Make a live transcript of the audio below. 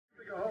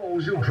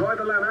vegetables, you'll dry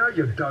the lamb out,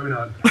 you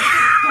donut.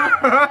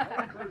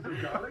 Cloves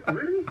of garlic,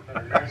 really?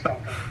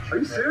 Are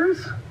you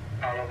serious?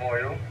 Olive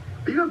oil.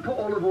 You don't put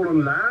olive oil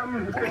on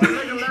lamb? It's got a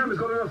leg of lamb, it's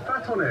got enough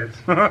fat on it.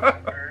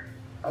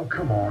 Oh,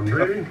 come on,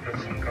 really?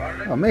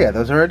 Oh, Mia,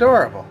 those are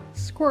adorable.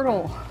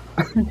 Squirtle.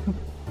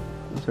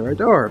 Those are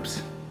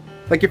adorbs.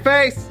 Like your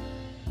face!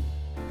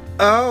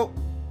 Oh!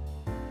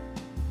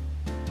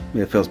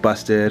 Mia feels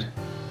busted.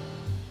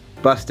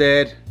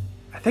 Busted.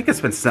 I think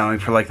it's been snowing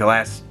for like the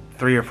last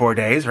 3 or 4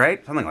 days,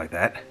 right? Something like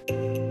that.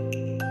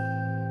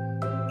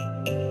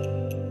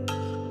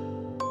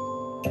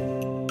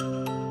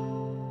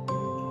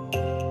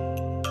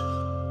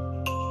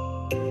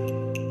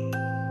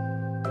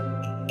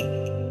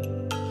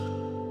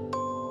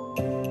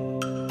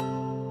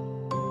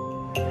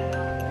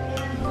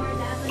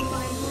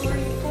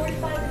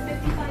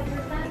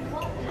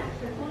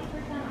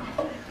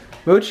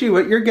 Moochie,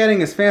 what you're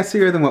getting is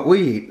fancier than what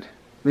we eat.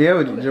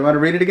 Mia, do you want to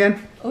read it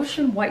again?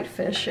 Ocean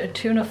whitefish, a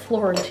tuna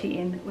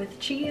Florentine with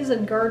cheese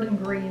and garden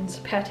greens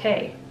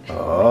pate.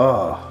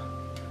 Oh.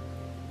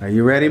 Are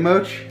you ready,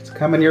 Mooch? It's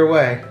coming your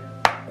way.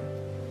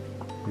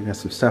 We got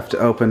some stuff to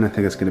open. I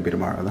think it's going to be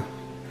tomorrow,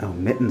 though. Oh,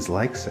 Mittens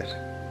likes it.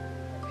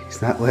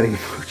 He's not letting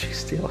Moochie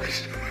steal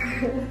it.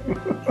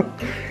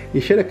 You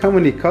should have come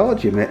when he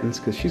called you, Mittens,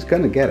 because she's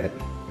going to get it.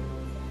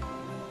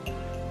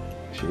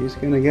 She's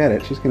going to get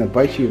it. She's going to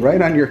bite you right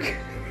on your...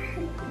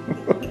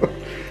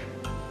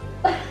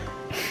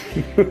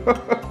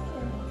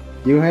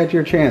 You had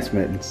your chance,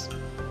 Mittens.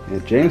 Yeah,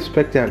 James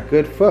picked out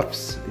good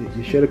foofs.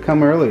 You should have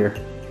come earlier.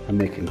 I'm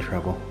making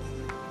trouble.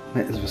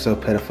 Mittens was so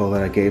pitiful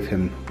that I gave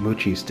him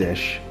Moochie's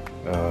dish.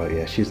 Oh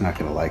yeah, she's not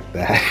gonna like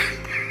that.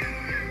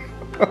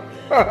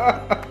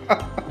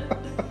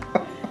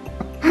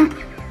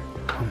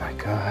 Oh my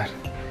god.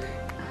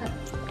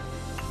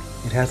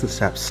 It hasn't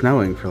stopped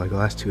snowing for like the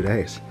last 2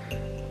 days.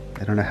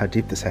 I don't know how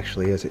deep this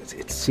actually is.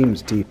 It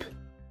seems deep.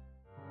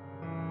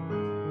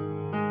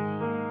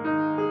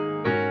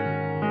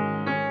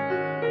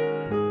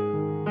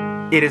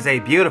 It is a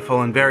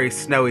beautiful and very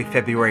snowy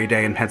February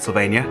day in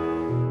Pennsylvania.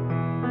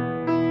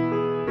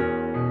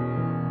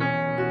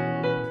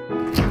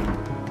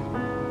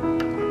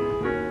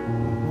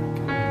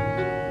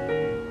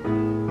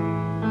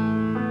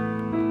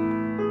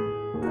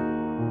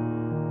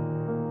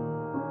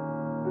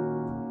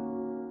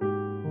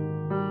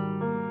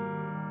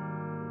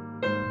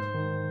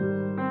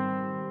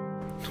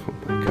 Oh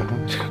my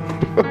gosh.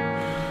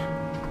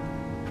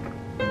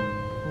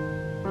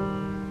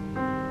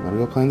 Wanna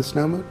go play in the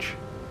snow, Mooch?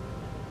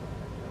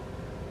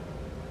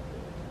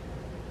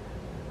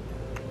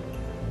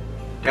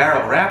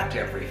 Daryl wrapped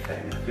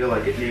everything. I feel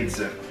like it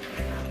needs a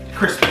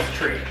Christmas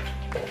tree.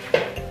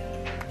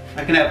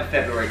 I can have a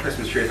February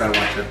Christmas tree if I want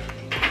to.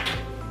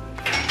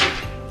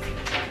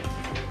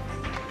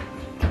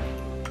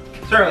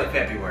 It's early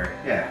February,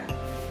 yeah.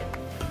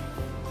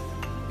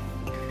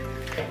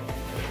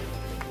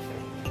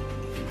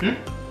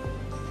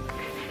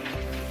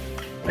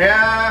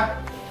 Yeah.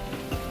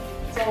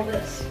 It's all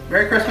this.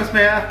 Merry Christmas,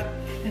 Mia.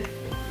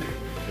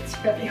 It's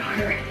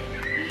February.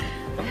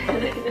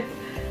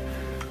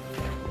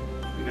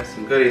 We got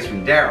some goodies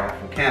from Daryl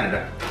from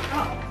Canada.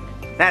 Oh.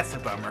 That's a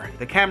bummer.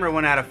 The camera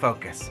went out of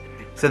focus.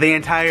 So the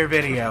entire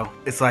video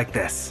is like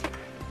this.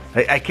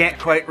 I can't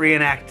quite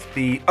reenact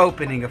the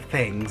opening of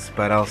things,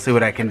 but I'll see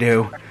what I can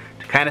do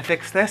to kind of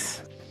fix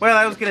this. Well,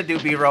 I was gonna do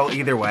B-roll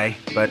either way,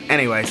 but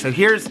anyway, so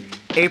here's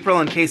April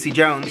and Casey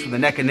Jones from the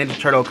NECA Ninja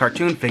Turtle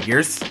cartoon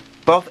figures.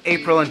 Both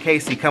April and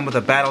Casey come with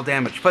a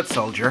battle-damaged foot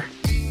soldier.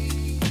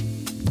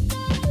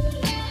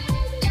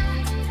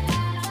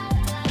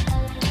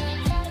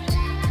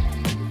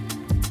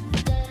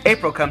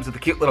 April comes with a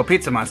cute little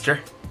pizza monster.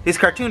 These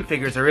cartoon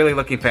figures are really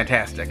looking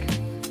fantastic.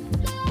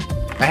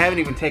 I haven't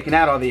even taken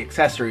out all the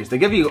accessories. They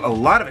give you a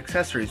lot of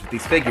accessories with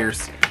these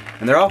figures,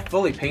 and they're all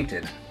fully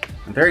painted.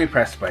 I'm very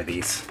impressed by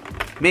these.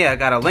 Mia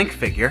got a Link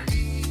figure.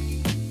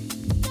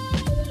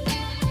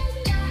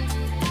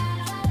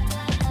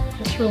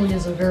 This really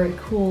is a very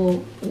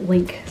cool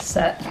Link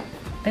set.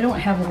 I don't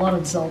have a lot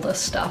of Zelda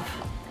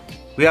stuff.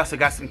 We also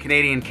got some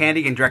Canadian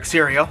candy and Drex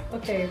cereal.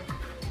 Okay,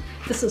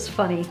 this is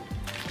funny.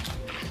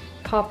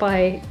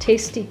 Popeye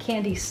tasty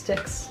candy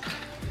sticks.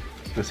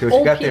 Let's see what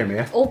you got there,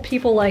 Mia. Old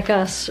people like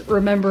us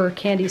remember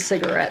candy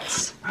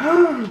cigarettes.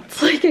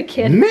 It's like a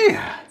candy.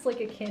 Mia! It's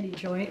like a candy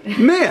joint.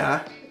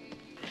 Mia!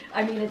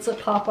 I mean, it's a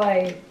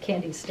Popeye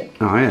candy stick.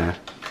 Oh yeah.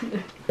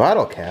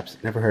 Bottle caps?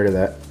 Never heard of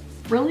that.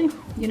 Really?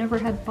 You never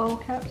had bottle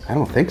caps? I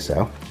don't think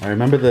so. I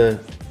remember the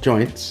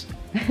joints.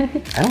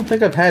 I don't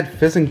think I've had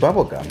fizzing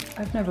bubble gum.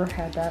 I've never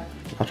had that.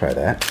 I'll try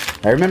that.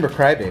 I remember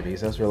Crybabies.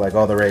 Those were like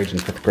all the rage in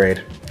 5th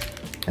grade.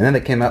 And then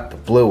they came out with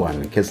the blue one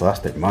and kids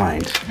lost their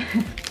mind.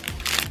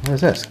 What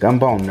is this?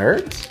 Gumball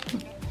Nerds?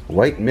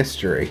 White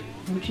Mystery.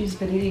 Moochie's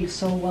been eating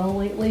so well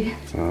lately.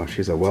 Oh,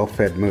 she's a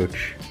well-fed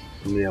mooch.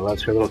 Mia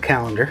loves her little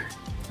calendar.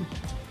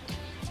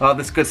 All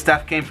this good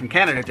stuff came from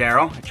Canada,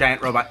 Daryl, at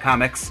Giant Robot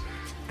Comics.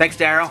 Thanks,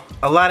 Daryl.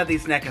 A lot of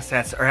these NECA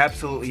sets are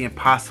absolutely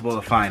impossible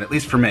to find, at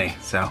least for me,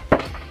 so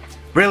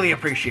really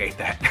appreciate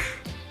that.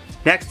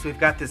 Next, we've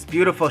got this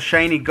beautiful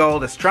shiny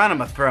gold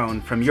Astronema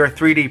throne from Your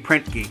 3D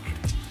Print Geek.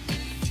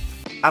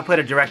 I'll put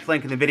a direct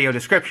link in the video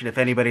description if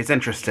anybody's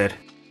interested.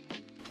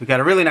 We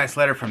got a really nice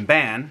letter from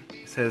Ban.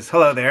 It says,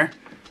 "Hello there.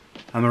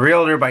 I'm a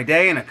realtor by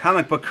day and a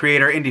comic book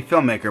creator, indie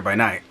filmmaker by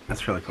night."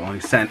 That's really cool. He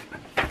sent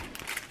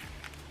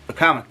a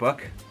comic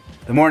book,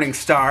 The Morning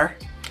Star.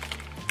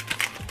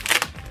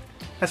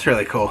 That's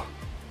really cool.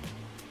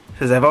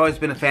 Says, "I've always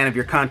been a fan of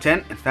your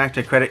content. In fact,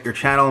 I credit your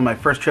channel and my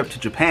first trip to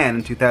Japan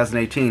in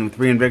 2018 with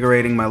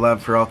reinvigorating my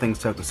love for all things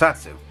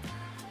tokusatsu.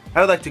 I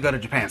would like to go to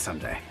Japan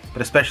someday,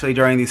 but especially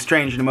during these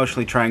strange and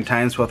emotionally trying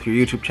times, both your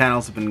YouTube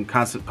channels have been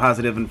constant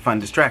positive and fun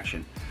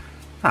distraction."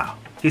 Oh,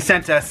 he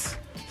sent us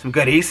some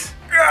goodies.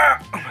 Oh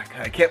my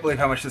god, I can't believe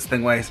how much this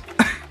thing weighs.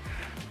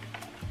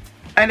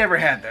 I never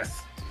had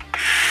this.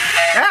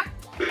 Ah!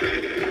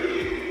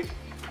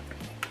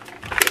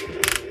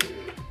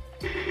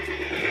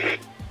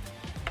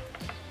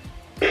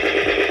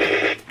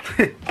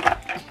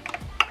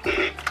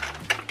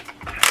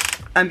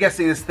 I'm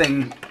guessing this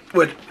thing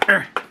would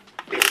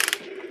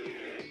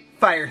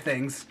fire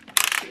things.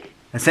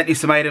 I sent you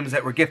some items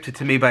that were gifted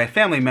to me by a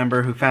family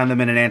member who found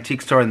them in an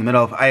antique store in the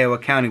middle of Iowa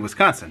County,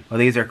 Wisconsin. While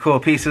these are cool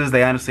pieces,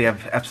 they honestly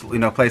have absolutely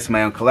no place in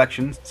my own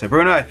collection. So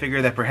Bruno, I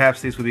figured that perhaps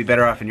these would be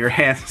better off in your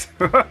hands.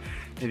 Maybe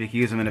you could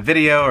use them in a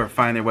video or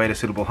find their way to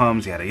suitable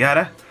homes, yada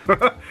yada.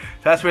 So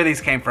that's where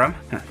these came from.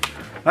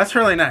 That's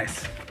really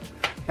nice.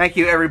 Thank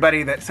you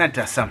everybody that sent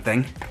us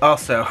something.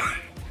 Also,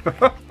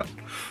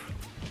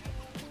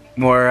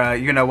 more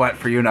you know what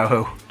for you know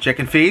who.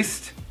 Chicken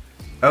Feast,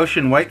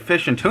 Ocean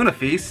Whitefish and Tuna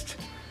Feast.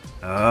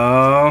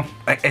 Oh,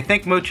 I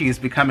think Moochie is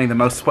becoming the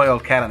most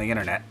spoiled cat on the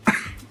internet.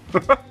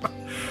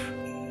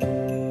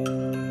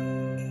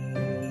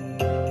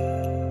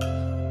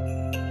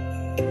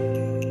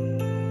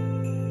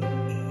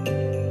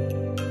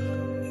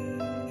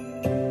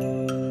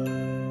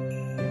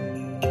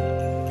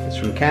 It's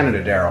from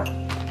Canada, Daryl.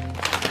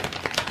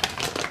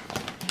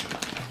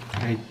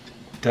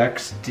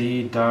 Dex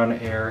D Don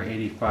Air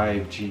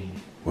 85G.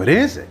 What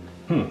is it?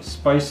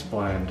 Spice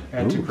blend.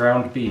 Add to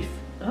ground beef.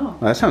 Oh. Well,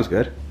 that sounds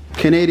good.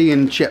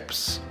 Canadian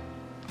chips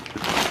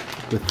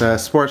with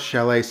sports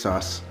chalet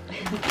sauce.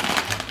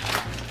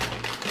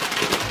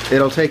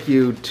 It'll take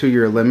you to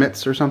your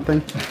limits or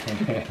something.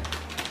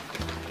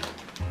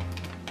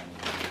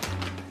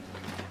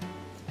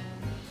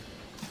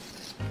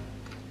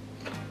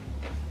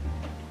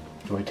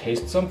 Do I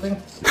taste something?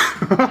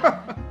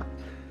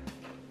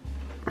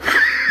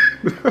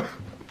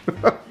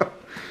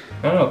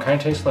 I don't know, it kind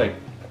of tastes like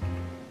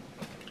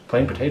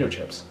plain potato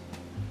chips.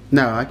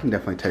 No, I can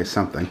definitely taste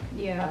something.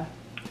 Yeah.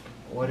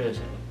 What is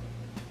it?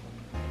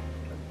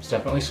 It's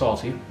definitely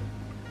salty.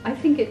 I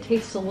think it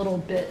tastes a little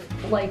bit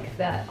like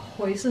that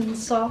hoisin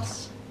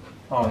sauce.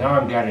 Oh, now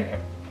I'm getting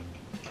it.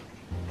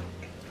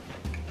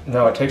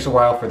 No, it takes a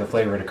while for the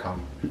flavor to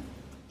come.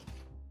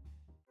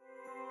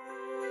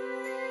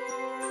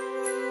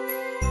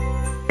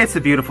 It's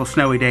a beautiful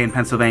snowy day in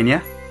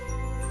Pennsylvania.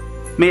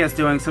 Mia's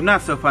doing some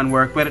not so fun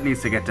work, but it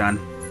needs to get done.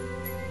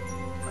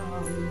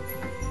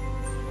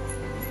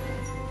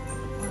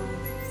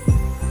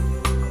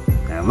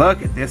 Now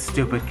look at this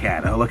stupid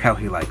cat. Oh, look how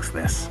he likes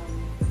this.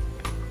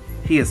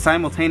 He is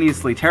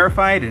simultaneously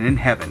terrified and in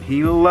heaven.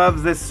 He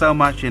loves this so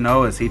much, and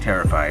oh, is he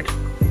terrified.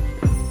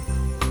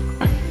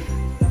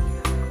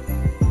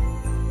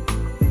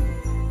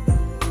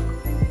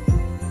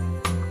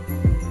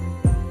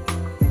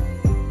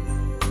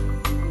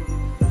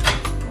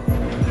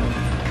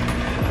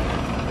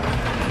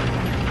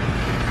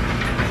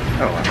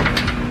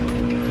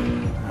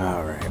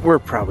 We're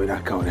probably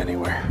not going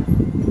anywhere.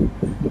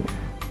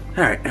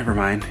 Alright, never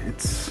mind.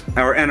 It's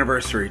our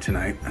anniversary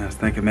tonight. I was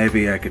thinking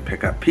maybe I could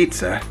pick up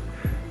pizza.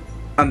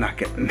 I'm not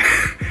getting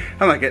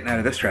out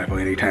of this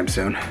driveway anytime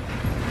soon.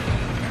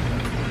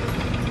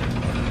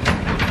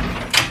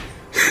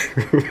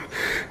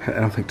 I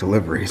don't think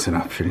delivery is an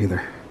option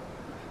either.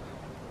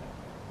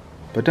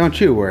 But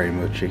don't you worry,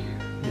 Moochie.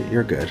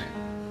 You're good.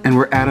 And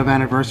we're out of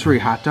anniversary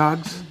hot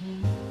dogs?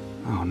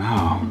 Oh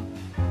no.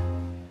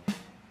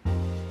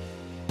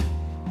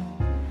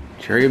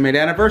 Cherry made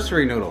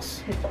anniversary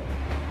noodles.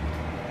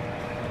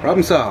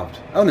 Problem solved.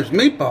 Oh, and there's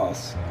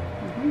meatballs.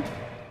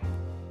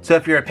 So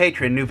if you're a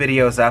patron, new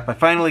video's up. I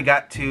finally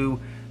got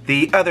to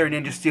the other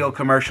Ninja Steel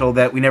commercial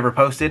that we never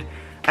posted.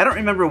 I don't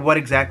remember what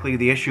exactly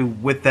the issue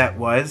with that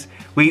was.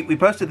 We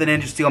posted the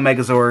Ninja Steel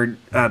Megazord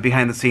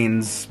behind the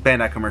scenes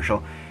Bandai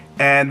commercial.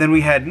 And then we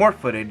had more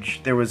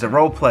footage. There was a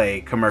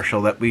roleplay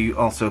commercial that we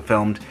also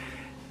filmed.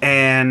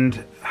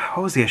 And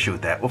what was the issue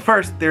with that? Well,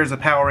 first, there's a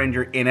Power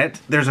Ranger in it.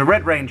 There's a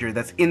Red Ranger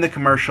that's in the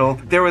commercial.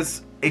 There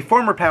was a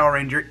former Power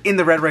Ranger in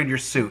the Red Ranger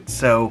suit.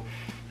 So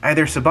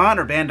either Saban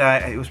or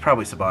Bandai, it was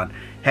probably Saban,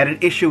 had an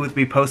issue with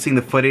me posting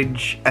the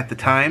footage at the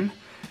time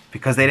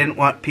because they didn't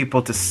want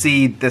people to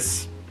see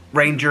this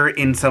Ranger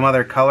in some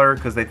other color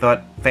because they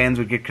thought fans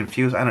would get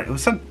confused. I don't know. It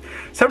was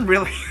some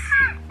really...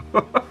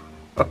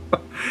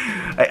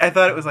 I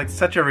thought it was like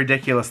such a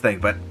ridiculous thing,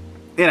 but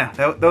you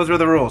know, those were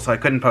the rules, so I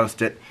couldn't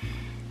post it.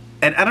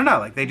 And I don't know,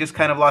 like, they just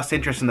kind of lost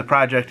interest in the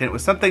project, and it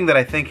was something that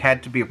I think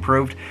had to be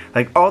approved.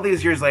 Like, all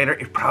these years later,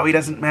 it probably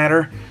doesn't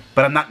matter,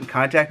 but I'm not in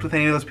contact with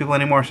any of those people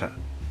anymore, so,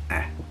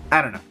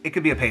 I don't know. It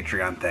could be a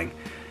Patreon thing.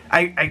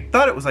 I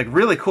thought it was, like,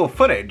 really cool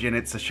footage, and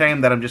it's a shame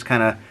that I'm just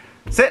kind of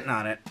sitting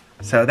on it.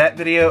 So that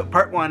video,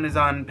 part 1 is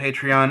on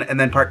Patreon, and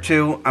then part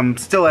 2, I'm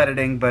still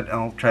editing, but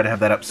I'll try to have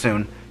that up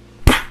soon.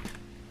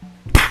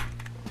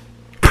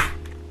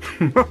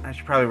 I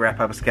should probably wrap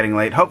up, it's getting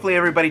late. Hopefully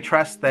everybody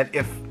trusts that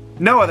if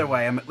no other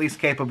way, I'm at least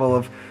capable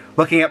of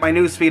looking at my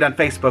news feed on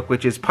Facebook,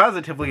 which is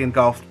positively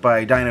engulfed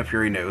by Dino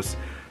Fury News.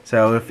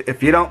 So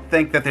if you don't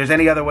think that there's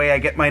any other way I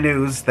get my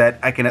news, that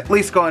I can at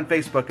least go on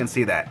Facebook and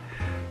see that.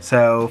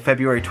 So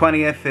February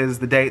 20th is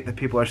the date that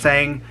people are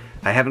saying.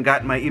 I haven't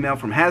gotten my email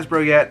from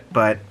Hasbro yet,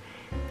 but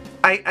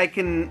I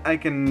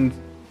can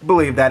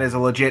believe that is a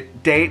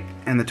legit date,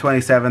 and the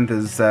 27th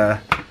is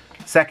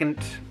second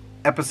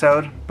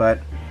episode, but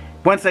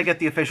once I get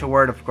the official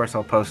word, of course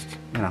I'll post,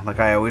 you know, like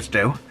I always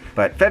do.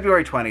 But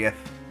February 20th,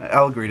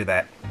 I'll agree to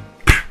that.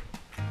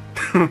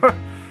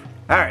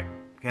 Alright,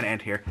 gonna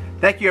end here.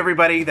 Thank you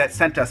everybody that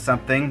sent us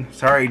something.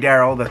 Sorry,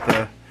 Daryl,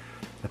 that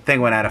the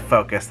thing went out of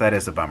focus. That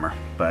is a bummer.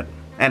 But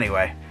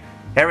anyway,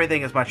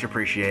 everything is much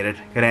appreciated.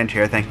 Gonna end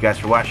here. Thank you guys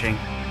for watching.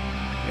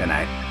 Good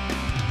night.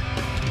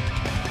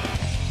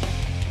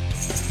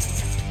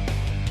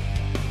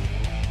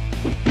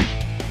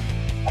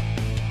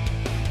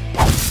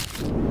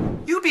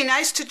 You be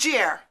nice to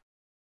Jer.